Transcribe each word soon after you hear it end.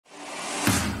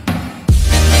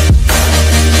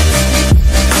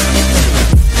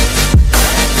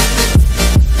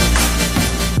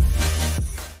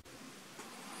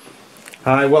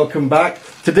Hi, welcome back.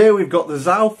 Today we've got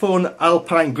the Alpine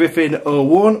Alpine Griffin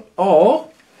 01 or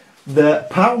the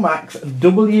Powmax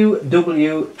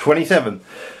WW27.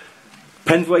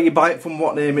 Depends where you buy it from,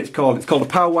 what name it's called. It's called a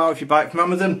Powwow if you buy it from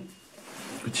Amazon,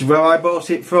 which is where I bought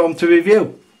it from to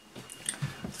review.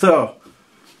 So,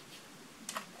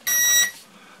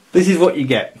 this is what you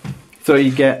get. So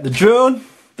you get the drone,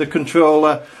 the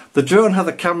controller. The drone has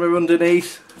a camera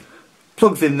underneath,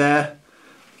 plugs in there.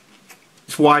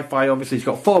 It's Wi-Fi, obviously. It's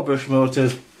got 4 brush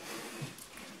motors.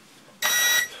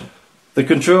 The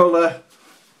controller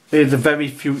is a very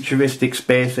futuristic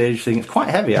space age thing. It's quite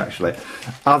heavy actually,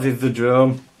 as is the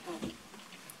drone.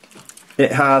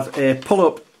 It has a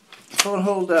pull-up phone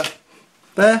holder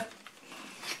there.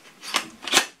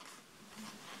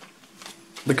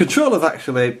 The controller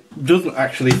doesn't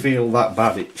actually feel that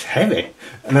bad. It's heavy,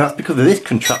 and that's because of this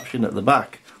contraption at the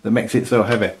back that makes it so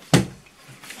heavy.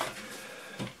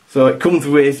 So it comes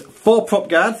with 4 prop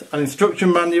guards, an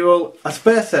instruction manual, a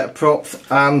spare set of props,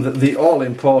 and the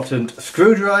all-important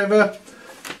screwdriver.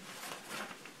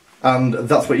 And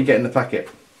that's what you get in the packet.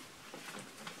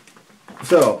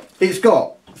 So it's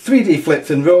got 3D flips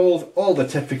and rolls, all the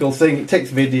typical thing. It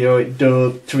takes video, it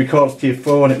does to record to your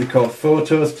phone, it records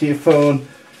photos to your phone.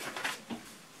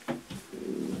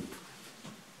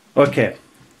 Okay,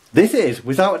 this is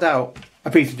without a doubt a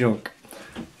piece of junk.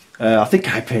 I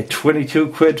think I paid 22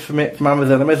 quid from it from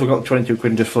Amazon. I may as well got 22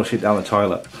 quid and just flush it down the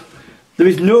toilet. There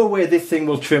is no way this thing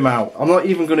will trim out. I'm not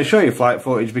even going to show you flight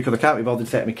footage because I can't be bothered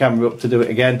to set my camera up to do it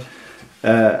again.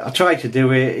 I tried to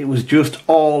do it, it was just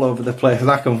all over the place. And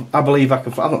I believe I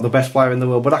can fly. I'm not the best flyer in the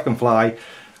world, but I can fly.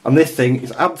 And this thing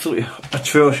is absolutely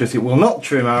atrocious. It will not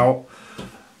trim out.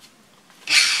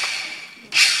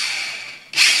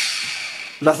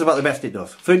 That's about the best it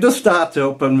does. So it does start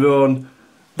up and run.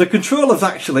 The controllers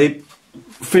actually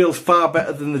feels far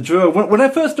better than the drone. When I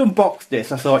first unboxed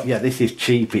this, I thought, yeah, this is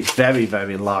cheap. It's very,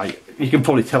 very light. You can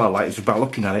probably tell how light it is by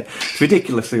looking at it. It's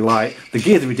ridiculously light. The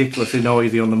gears are ridiculously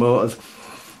noisy on the motors.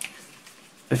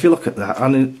 If you look at that,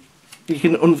 and you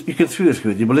can through the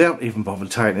screws, but they haven't even bothered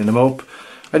tightening them up.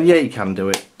 And yeah, you can do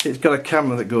it. It's got a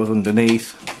camera that goes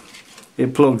underneath.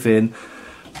 It plugs in.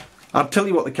 I'll tell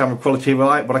you what the camera quality is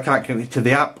like, but I can't connect it to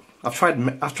the app. I've tried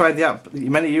the app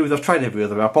many use. I've tried every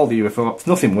other app, all the UFO apps.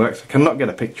 Nothing works. I cannot get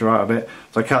a picture out of it,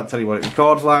 so I can't tell you what it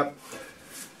records like.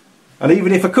 And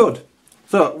even if I could,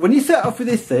 so when you set off with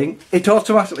this thing, it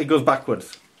automatically goes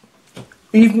backwards.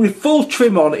 Even with full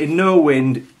trim on in no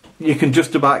wind, you can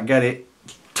just about get it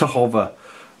to hover,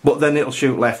 but then it'll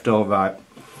shoot left or right.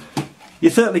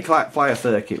 You certainly can't fly a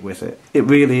circuit with it. It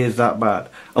really is that bad.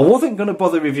 I wasn't going to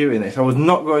bother reviewing this. I was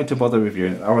not going to bother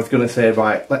reviewing it. I was going to say,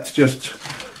 right, let's just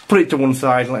put it to one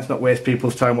side and let's not waste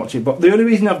people's time watching it. But the only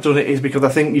reason I've done it is because I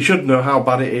think you should know how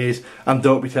bad it is and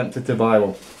don't be tempted to buy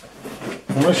one.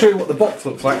 I'm going to show you what the box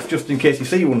looks like just in case you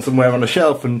see one somewhere on a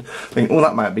shelf and think, oh,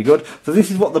 that might be good. So this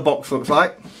is what the box looks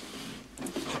like.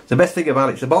 The best thing about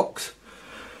it's a box.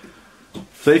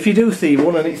 So if you do see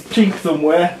one and it's cheap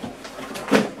somewhere,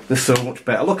 they're so much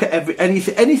better. Look at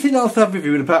anything else I've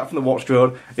reviewed apart from the watch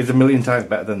drone is a million times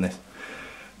better than this.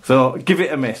 So give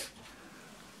it a miss.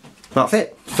 That's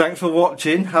it. Thanks for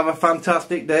watching. Have a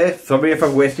fantastic day. Sorry if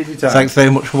I've wasted your time. Thanks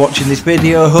very much for watching this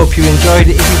video. Hope you enjoyed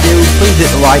it. If you do, please hit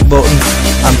the like button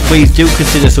and please do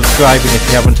consider subscribing if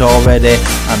you haven't already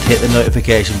and hit the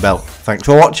notification bell. Thanks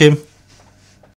for watching.